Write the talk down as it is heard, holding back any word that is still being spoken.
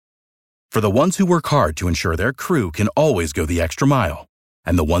For the ones who work hard to ensure their crew can always go the extra mile,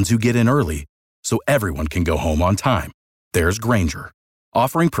 and the ones who get in early so everyone can go home on time, there's Grainger,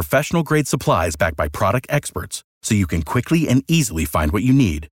 offering professional-grade supplies backed by product experts so you can quickly and easily find what you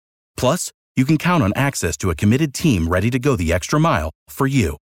need. Plus, you can count on access to a committed team ready to go the extra mile for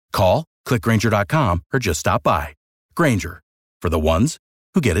you. Call, click Grainger.com, or just stop by. Grainger, for the ones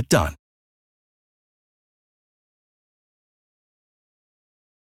who get it done.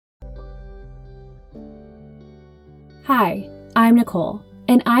 Hi, I'm Nicole,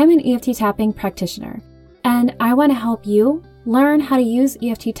 and I'm an EFT tapping practitioner. And I want to help you learn how to use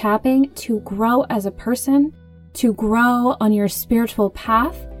EFT tapping to grow as a person, to grow on your spiritual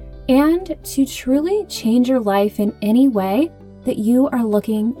path, and to truly change your life in any way that you are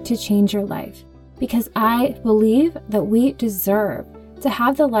looking to change your life. Because I believe that we deserve to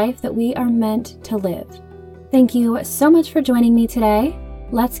have the life that we are meant to live. Thank you so much for joining me today.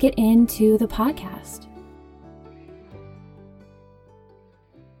 Let's get into the podcast.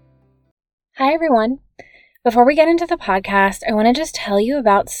 Hi, everyone. Before we get into the podcast, I want to just tell you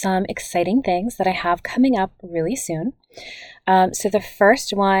about some exciting things that I have coming up really soon. So the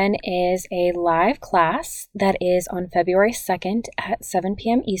first one is a live class that is on February 2nd at 7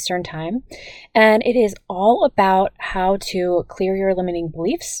 p.m. Eastern Time. And it is all about how to clear your limiting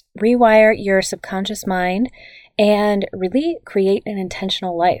beliefs, rewire your subconscious mind, and really create an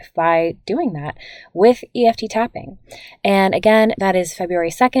intentional life by doing that with EFT tapping. And again, that is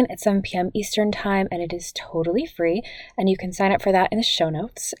February 2nd at 7 p.m. Eastern Time, and it is totally free. And you can sign up for that in the show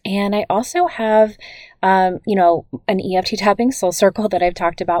notes. And I also have, an EFT tapping soul circle that I've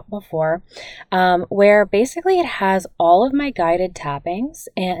talked about before, where basically it has all of my guided tappings,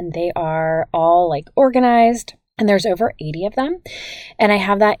 and they are all like organized. And there's over 80 of them. And I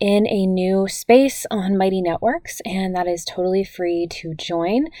have that in a new space on Mighty Networks, and that is totally free to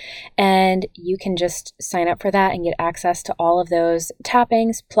join. And you can just sign up for that and get access to all of those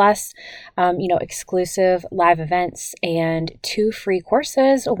tappings, plus, exclusive live events and 2 free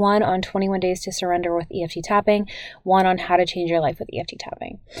courses, one on 21 days to surrender with EFT tapping, one on how to change your life with EFT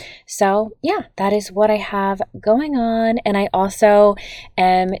tapping. So yeah, that is what I have going on. And I also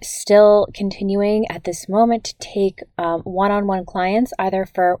am still continuing at this moment to take one-on-one clients, either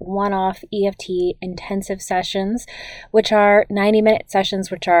for one-off EFT intensive sessions, which are 90-minute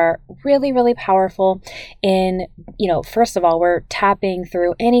sessions, which are really, really powerful in, first of all, we're tapping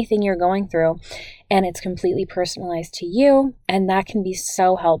through anything you're going through, and it's completely personalized to you, and that can be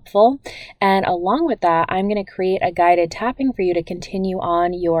so helpful. And along with that, I'm going to create a guided tapping for you to continue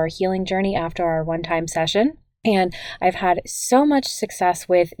on your healing journey after our one-time session. And I've had so much success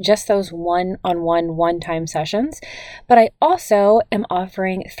with just those one-time sessions. But I also am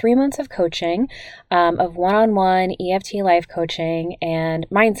offering 3 months of coaching, of one-on-one EFT life coaching and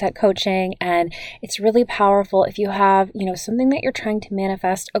mindset coaching. And it's really powerful if you have, something that you're trying to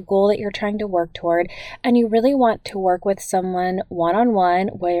manifest, a goal that you're trying to work toward, and you really want to work with someone one-on-one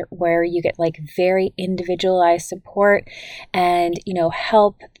where you get like very individualized support and,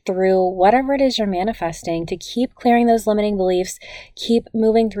 help through whatever it is you're manifesting to keep clearing those limiting beliefs, keep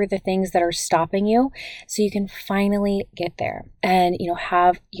moving through the things that are stopping you so you can finally get there and,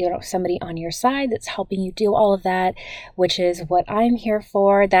 have, somebody on your side that's helping you do all of that, which is what I'm here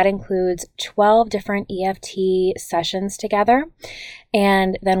for. That includes 12 different EFT sessions together.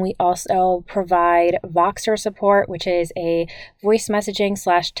 And then we also provide Voxer support, which is a voice messaging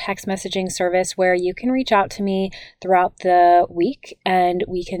 / text messaging service where you can reach out to me throughout the week and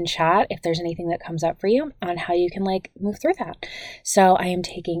we can chat if there's anything that comes up for you on how you can move through that. So I am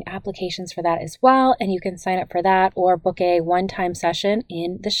taking applications for that as well, and you can sign up for that or book a one-time session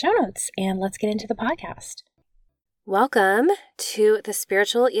in the show notes. And let's get into the podcast. Welcome to the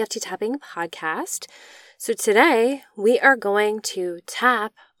Spiritual EFT Tapping Podcast. So today we are going to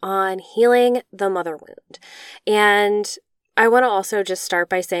tap on healing the mother wound. And I want to also just start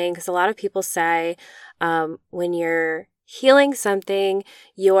by saying, because a lot of people say when you're healing something,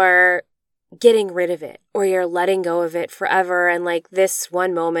 you're getting rid of it or you're letting go of it forever. And this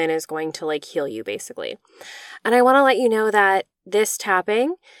one moment is going to heal you basically. And I want to let you know that this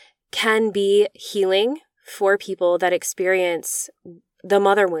tapping can be healing for people that experience the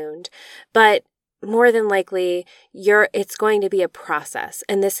mother wound, but more than likely, it's going to be a process,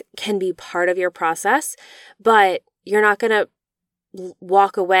 and this can be part of your process, but you're not going to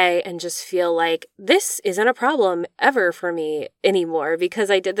walk away and just feel like this isn't a problem ever for me anymore because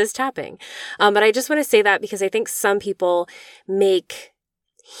I did this tapping. But I just want to say that because I think some people make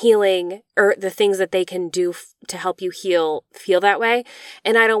healing or the things that they can do to help you feel that way.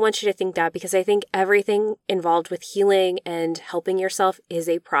 And I don't want you to think that, because I think everything involved with healing and helping yourself is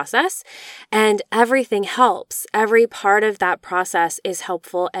a process, and everything helps. Every part of that process is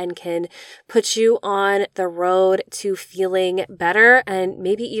helpful and can put you on the road to feeling better, and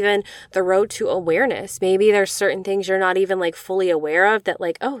maybe even the road to awareness. Maybe there's certain things you're not even like fully aware of that,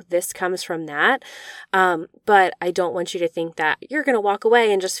 like, oh, this comes from that. But I don't want you to think that you're going to walk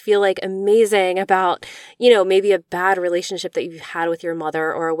away and just feel like amazing about, maybe a bad relationship that you've had with your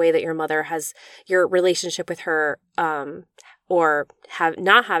mother, or a way that your mother has, your relationship with her, or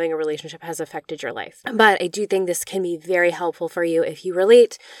not having a relationship has affected your life. But I do think this can be very helpful for you if you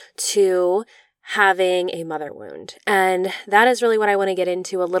relate to having a mother wound. And that is really what I want to get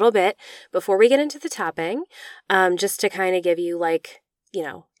into a little bit before we get into the tapping, just to kind of give you like,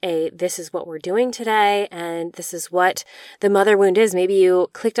 this is what we're doing today, and this is what the mother wound is. Maybe you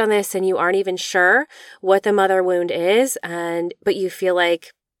clicked on this and you aren't even sure what the mother wound is, but you feel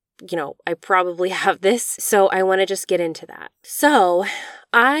like, I probably have this. So I want to just get into that. So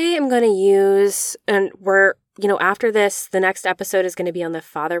I am going to use, and we're, after this, the next episode is going to be on the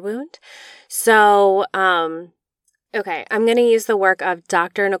father wound. So, okay, I'm going to use the work of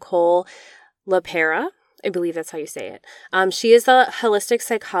Dr. Nicole LaPera. I believe that's how you say it. She is a holistic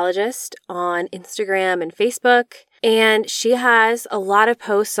psychologist on Instagram and Facebook, and she has a lot of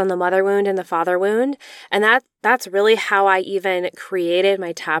posts on the mother wound and the father wound. And that's really how I even created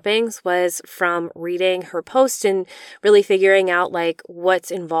my tappings, was from reading her posts and really figuring out like what's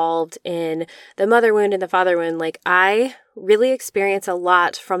involved in the mother wound and the father wound. Like, I really experience a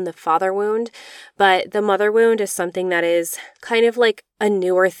lot from the father wound, but the mother wound is something that is kind of like a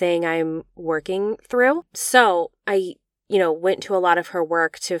newer thing I'm working through. So I, went to a lot of her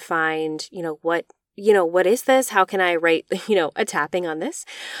work to find, what is this? How can I write, a tapping on this?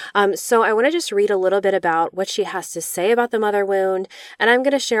 So I want to just read a little bit about what she has to say about the mother wound. And I'm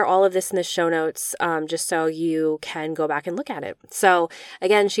going to share all of this in the show notes, just so you can go back and look at it. So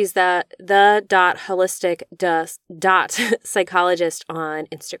again, she's the holistic psychologist on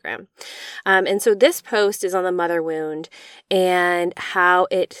Instagram. And so this post is on the mother wound and how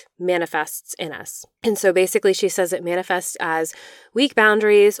it manifests in us. And so basically she says it manifests as weak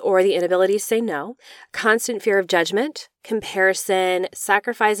boundaries or the inability to say no, constant fear of judgment, comparison,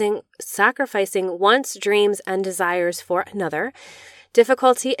 sacrificing one's dreams and desires for another,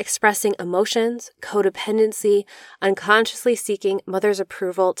 difficulty expressing emotions, codependency, unconsciously seeking mother's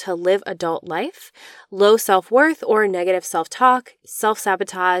approval to live adult life, low self-worth or negative self-talk,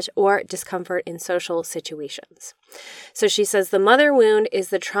 self-sabotage, or discomfort in social situations. So she says the mother wound is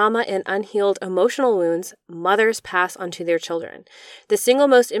the trauma and unhealed emotional wounds mothers pass on to their children. The single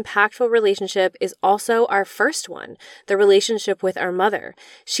most impactful relationship is also our first one, the relationship with our mother.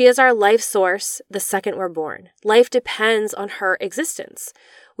 She is our life source the second we're born. Life depends on her existence.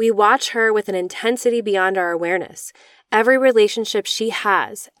 We watch her with an intensity beyond our awareness. Every relationship she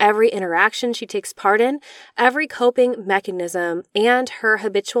has, every interaction she takes part in, every coping mechanism, and her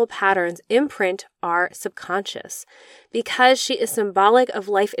habitual patterns imprint our subconscious. Because she is symbolic of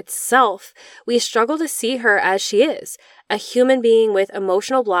life itself, we struggle to see her as she is, a human being with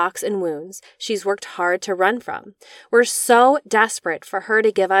emotional blocks and wounds she's worked hard to run from. We're so desperate for her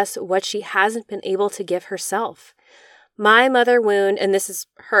to give us what she hasn't been able to give herself. My mother wound, and this is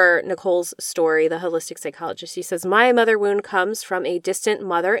Nicole's story, the holistic psychologist. She says, my mother wound comes from a distant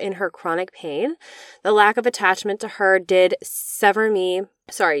mother in her chronic pain. The lack of attachment to her did serve me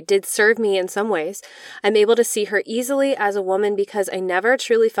in some ways. I'm able to see her easily as a woman because I never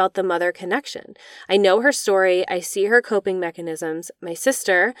truly felt the mother connection. I know her story. I see her coping mechanisms. My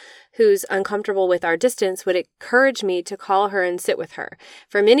sister, who's uncomfortable with our distance, would encourage me to call her and sit with her.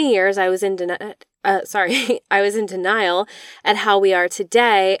 For many years, I was in denial at how we are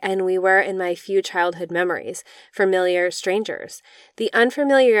today, and we were in my few childhood memories, familiar strangers. The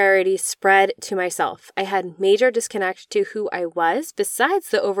unfamiliarity spread to myself. I had major disconnect to who I was. Besides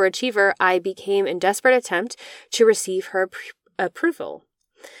the overachiever, I became in desperate attempt to receive her approval.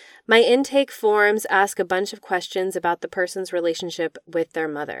 My intake forms ask a bunch of questions about the person's relationship with their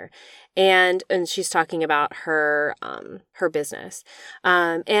mother. And she's talking about her business,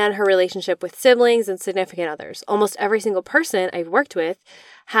 and her relationship with siblings and significant others. Almost every single person I've worked with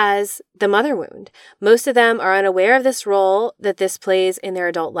has the mother wound. Most of them are unaware of this role that this plays in their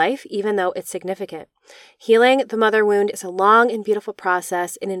adult life, even though it's significant. Healing the mother wound is a long and beautiful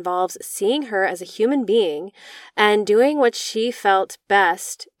process. It involves seeing her as a human being and doing what she felt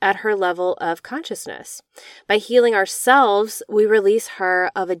best at her level of consciousness. By healing ourselves, we release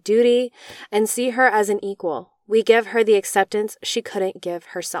her of a duty and see her as an equal. We give her the acceptance she couldn't give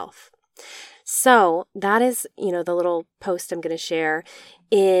herself. So that is, the little post I'm going to share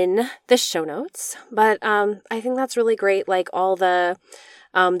in the show notes. But I think that's really great, like all the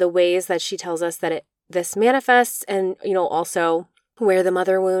ways that she tells us that this manifests, and also where the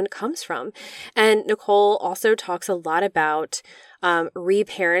mother wound comes from. And Nicole also talks a lot about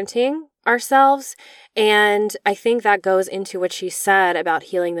reparenting ourselves. And I think that goes into what she said about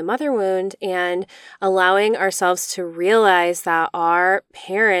healing the mother wound and allowing ourselves to realize that our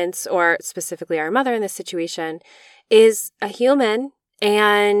parents, or specifically our mother in this situation, is a human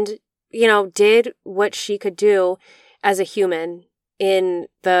and, did what she could do as a human in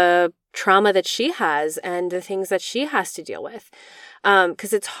the trauma that she has and the things that she has to deal with.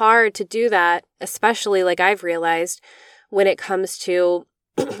 Because it's hard to do that, especially like I've realized when it comes to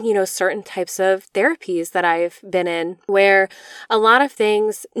certain types of therapies that I've been in, where a lot of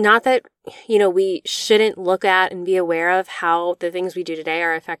things, not that, we shouldn't look at and be aware of how the things we do today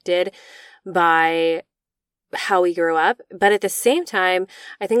are affected by how we grew up. But at the same time,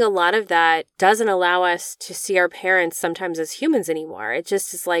 I think a lot of that doesn't allow us to see our parents sometimes as humans anymore. It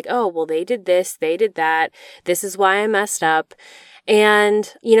just is like, oh, well, they did this, they did that. This is why I messed up.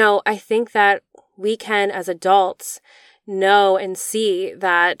 And, I think that we can, as adults, know and see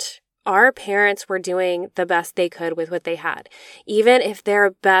that our parents were doing the best they could with what they had. Even if their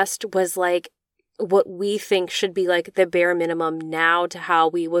best was like what we think should be like the bare minimum now to how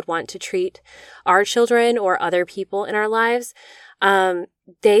we would want to treat our children or other people in our lives,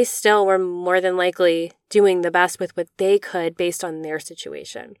 they still were more than likely doing the best with what they could based on their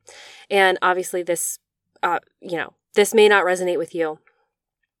situation. And obviously this, this may not resonate with you,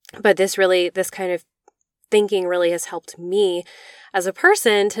 but this kind of thinking really has helped me as a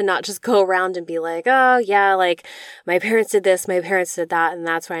person to not just go around and be like, oh yeah, like my parents did this, my parents did that, and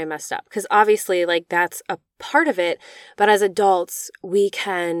that's why I messed up. Because obviously like that's a part of it. But as adults, we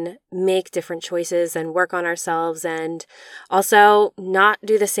can make different choices and work on ourselves and also not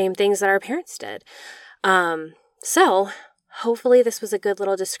do the same things that our parents did. So hopefully this was a good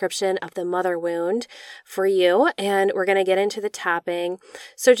little description of the mother wound for you, and we're going to get into the tapping.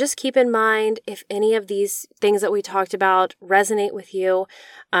 So just keep in mind, if any of these things that we talked about resonate with you,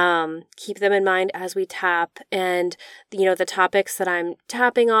 keep them in mind as we tap. And, the topics that I'm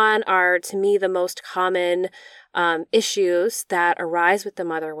tapping on are, to me, the most common issues that arise with the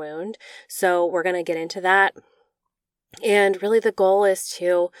mother wound. So we're going to get into that. And really the goal is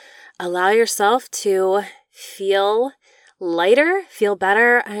to allow yourself to feel lighter, feel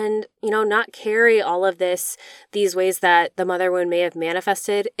better, and, not carry all of these ways that the mother wound may have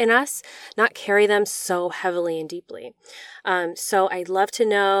manifested in us, not carry them so heavily and deeply. So I'd love to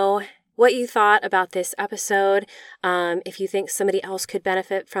know what you thought about this episode. If you think somebody else could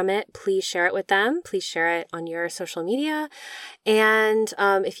benefit from it, please share it with them. Please share it on your social media. And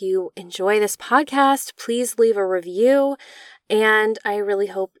if you enjoy this podcast, please leave a review. And I really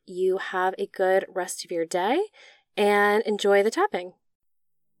hope you have a good rest of your day and enjoy the tapping.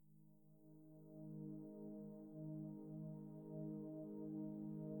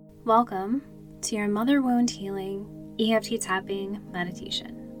 Welcome to your mother wound healing EFT tapping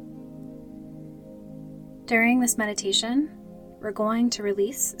meditation. During this meditation, we're going to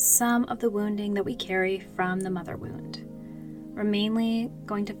release some of the wounding that we carry from the mother wound. We're mainly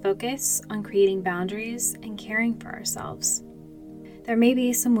going to focus on creating boundaries and caring for ourselves. There may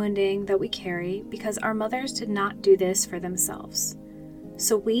be some wounding that we carry because our mothers did not do this for themselves.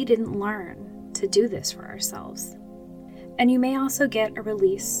 So we didn't learn to do this for ourselves. And you may also get a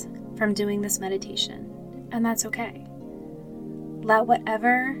release from doing this meditation, and that's okay. Let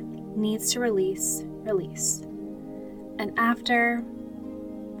whatever needs to release. And after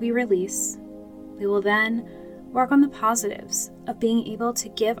we release, we will then work on the positives of being able to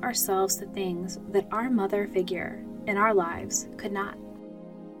give ourselves the things that our mother figure in our lives could not.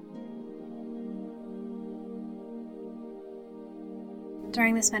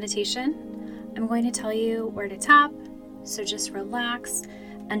 During this meditation, I'm going to tell you where to tap, so just relax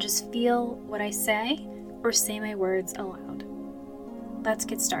and just feel what I say or say my words aloud. Let's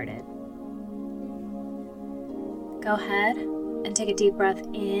get started. Go ahead and take a deep breath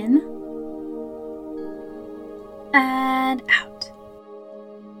in and out.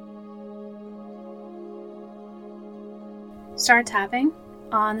 Start tapping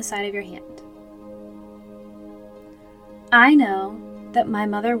on the side of your hand. I know that my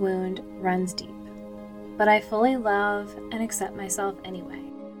mother wound runs deep, but I fully love and accept myself anyway.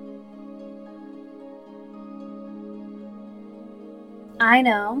 I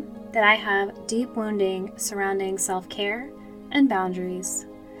know that I have deep wounding surrounding self-care and boundaries,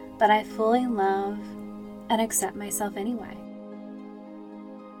 but I fully love and accept myself anyway.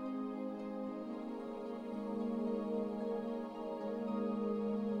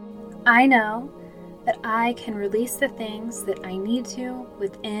 I know that I can release the things that I need to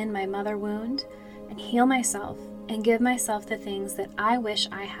within my mother wound and heal myself and give myself the things that I wish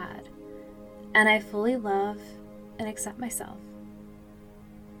I had. And I fully love and accept myself.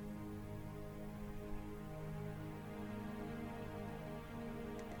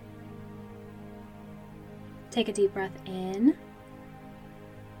 Take a deep breath in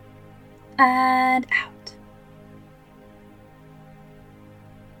and out.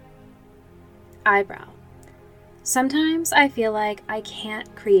 Eyebrow. Sometimes I feel like I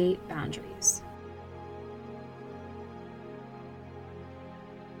can't create boundaries.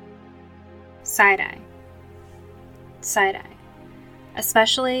 Side-eye. Side-eye.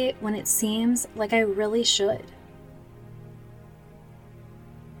 Especially when it seems like I really should.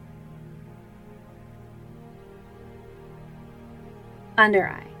 Under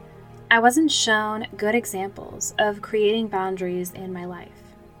eye. I wasn't shown good examples of creating boundaries in my life.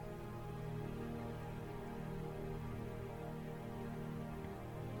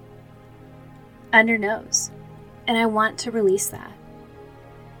 Under nose, and I want to release that.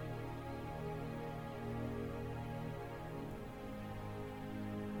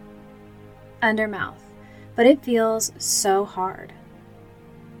 Under mouth, but it feels so hard.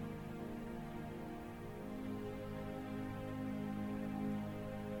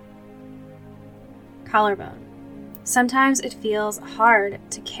 Collarbone. Sometimes it feels hard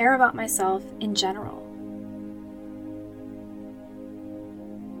to care about myself in general.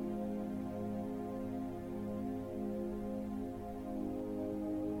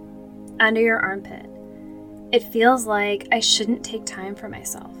 Under your armpit. It feels like I shouldn't take time for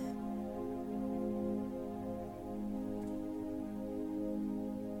myself.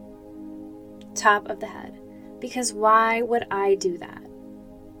 Top of the head. Because why would I do that?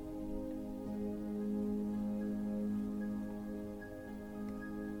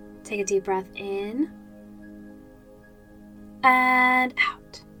 Take a deep breath in and out.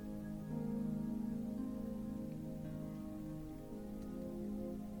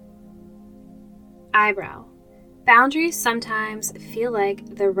 Eyebrow. Boundaries sometimes feel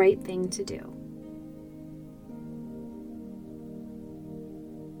like the right thing to do.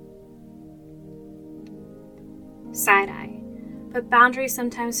 Side-eye. But boundaries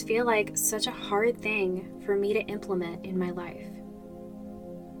sometimes feel like such a hard thing for me to implement in my life.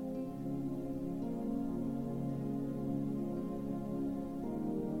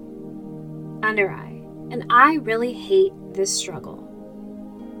 Under eye. And I really hate this struggle.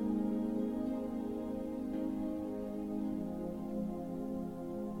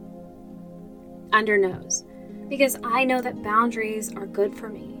 Under nose, because I know that boundaries are good for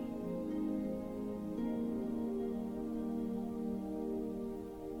me.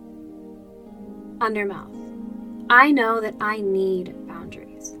 Under mouth, I know that I need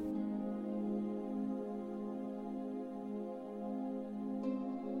boundaries.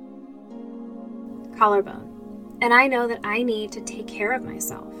 Collarbone, and I know that I need to take care of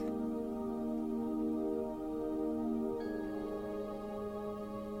myself.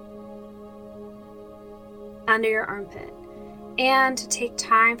 Under your armpit, and to take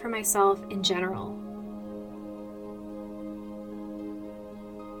time for myself in general.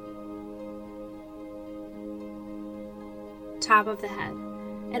 Top of the head,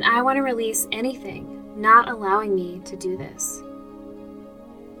 and I want to release anything not allowing me to do this.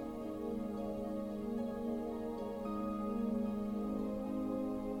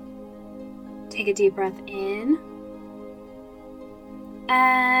 Take a deep breath in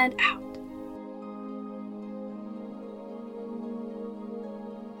and out.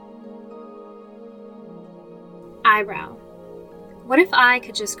 Eyebrow. What if I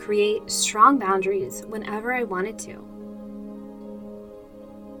could just create strong boundaries whenever I wanted to?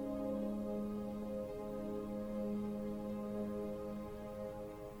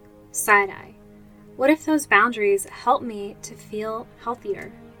 Side-eye. What if those boundaries help me to feel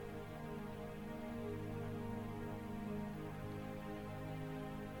healthier?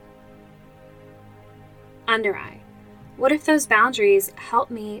 Under eye. What if those boundaries help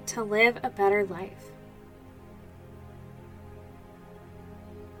me to live a better life?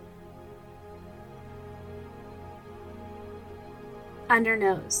 Under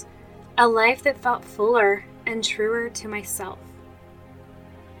nose. A life that felt fuller and truer to myself.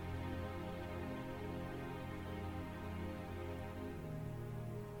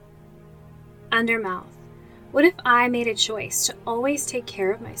 Under mouth. What if I made a choice to always take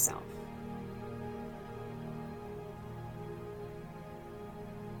care of myself?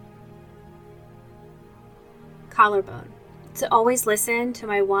 Collarbone. To always listen to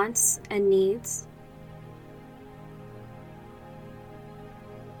my wants and needs.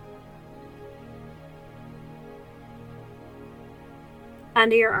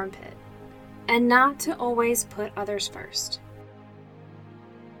 under your armpit, and not to always put others first.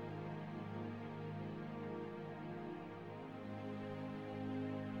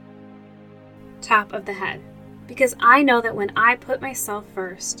 Top of the head, because I know that when I put myself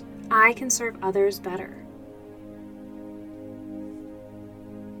first, I can serve others better.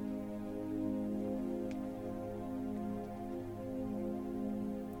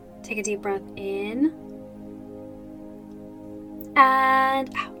 Take a deep breath in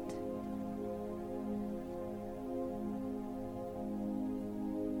and out.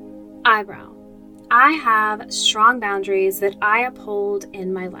 Eyebrow. I have strong boundaries that I uphold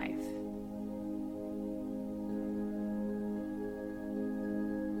in my life.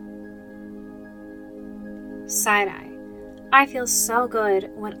 Side eye. I feel so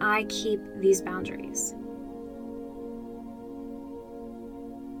good when I keep these boundaries.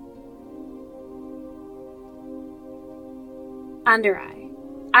 Under eye.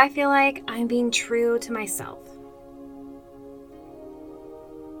 I feel like I'm being true to myself.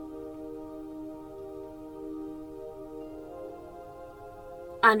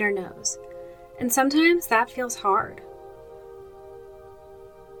 Under nose. And sometimes that feels hard.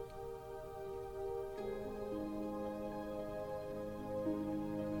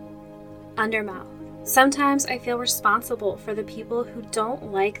 Under mouth. Sometimes I feel responsible for the people who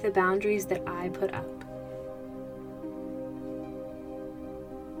don't like the boundaries that I put up.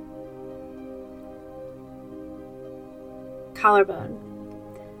 Collarbone.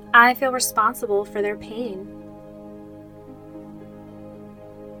 I feel responsible for their pain.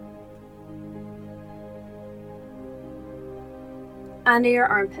 Under your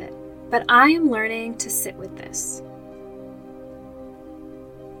armpit, but I am learning to sit with this.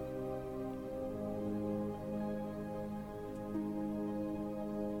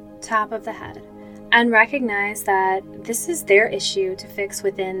 Top of the head, and recognize that this is their issue to fix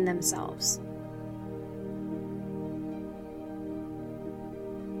within themselves.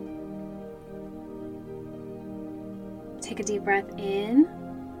 Take a deep breath in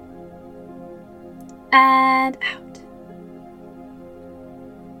and out.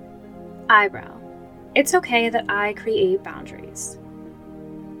 Eyebrow. It's okay that I create boundaries.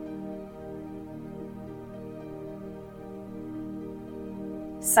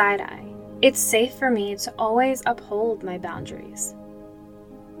 Side eye. It's safe for me to always uphold my boundaries.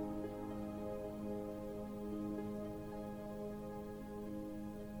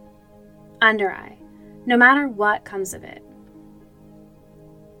 Under eye. No matter what comes of it.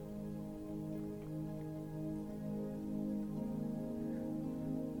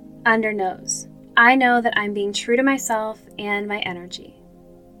 Under nose. I know that I'm being true to myself and my energy.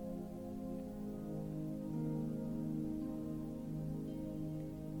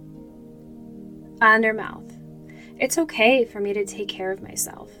 Under mouth. It's okay for me to take care of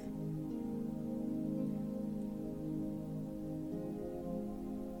myself.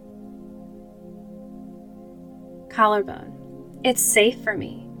 Collarbone. It's safe for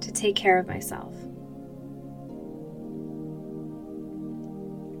me to take care of myself.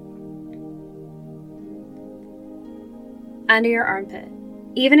 Under your armpit.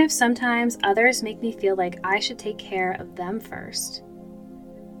 Even if sometimes others make me feel like I should take care of them first.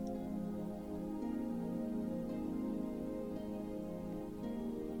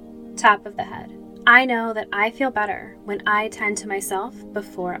 Top of the head. I know that I feel better when I tend to myself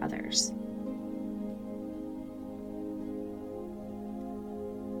before others.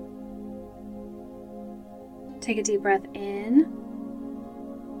 Take a deep breath in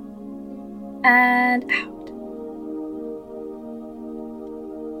and out.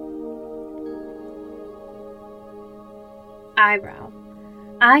 Eyebrow.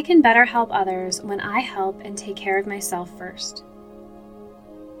 I can better help others when I help and take care of myself first.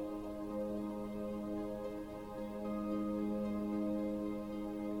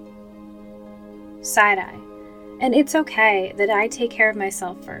 Side eye. And it's okay that I take care of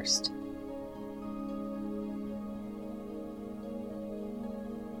myself first.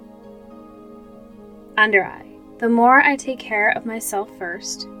 Under eye. The more I take care of myself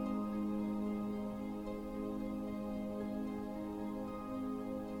first.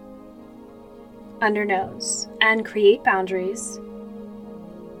 Under nose. And create boundaries.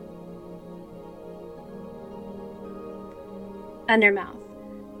 Under mouth.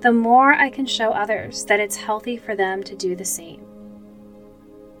 The more I can show others that it's healthy for them to do the same.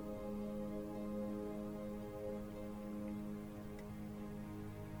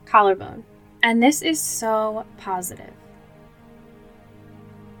 Collarbone. And this is so positive.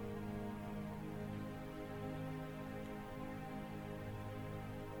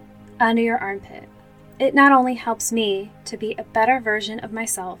 Under your armpit. It not only helps me to be a better version of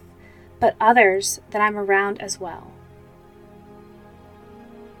myself, but others that I'm around as well.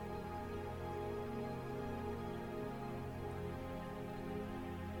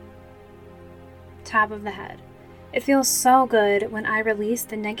 Top of the head. It feels so good when I release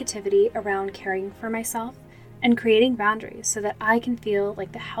the negativity around caring for myself and creating boundaries so that I can feel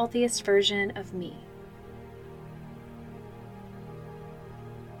like the healthiest version of me.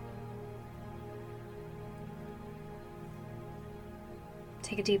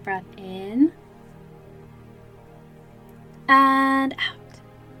 Take a deep breath in and out.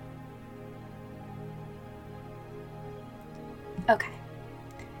 Okay,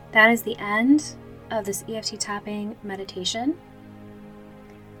 that is the end of this EFT tapping meditation.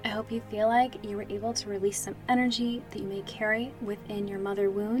 I hope you feel like you were able to release some energy that you may carry within your mother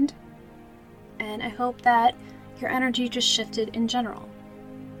wound, and I hope that your energy just shifted in general.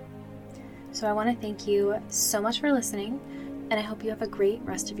 So I want to thank you so much for listening, and I hope you have a great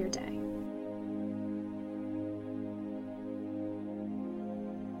rest of your day.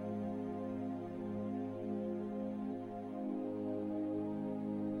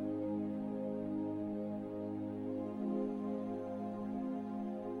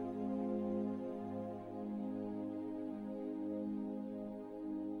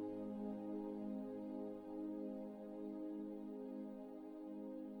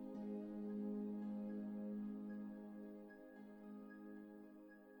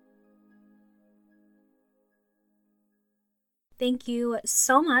 Thank you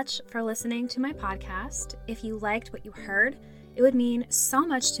so much for listening to my podcast. If you liked what you heard, it would mean so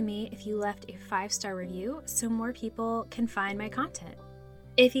much to me if you left a 5-star review so more people can find my content.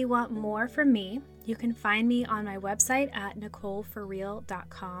 If you want more from me, you can find me on my website at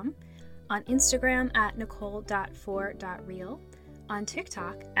nicoleforreal.com, on Instagram at nicole.for.real, on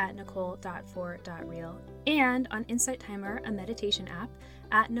TikTok at nicole.for.real, and on Insight Timer, a meditation app,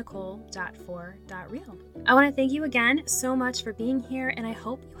 at nicole.for.real. I want to thank you again so much for being here, and I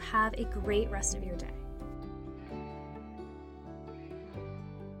hope you have a great rest of your day.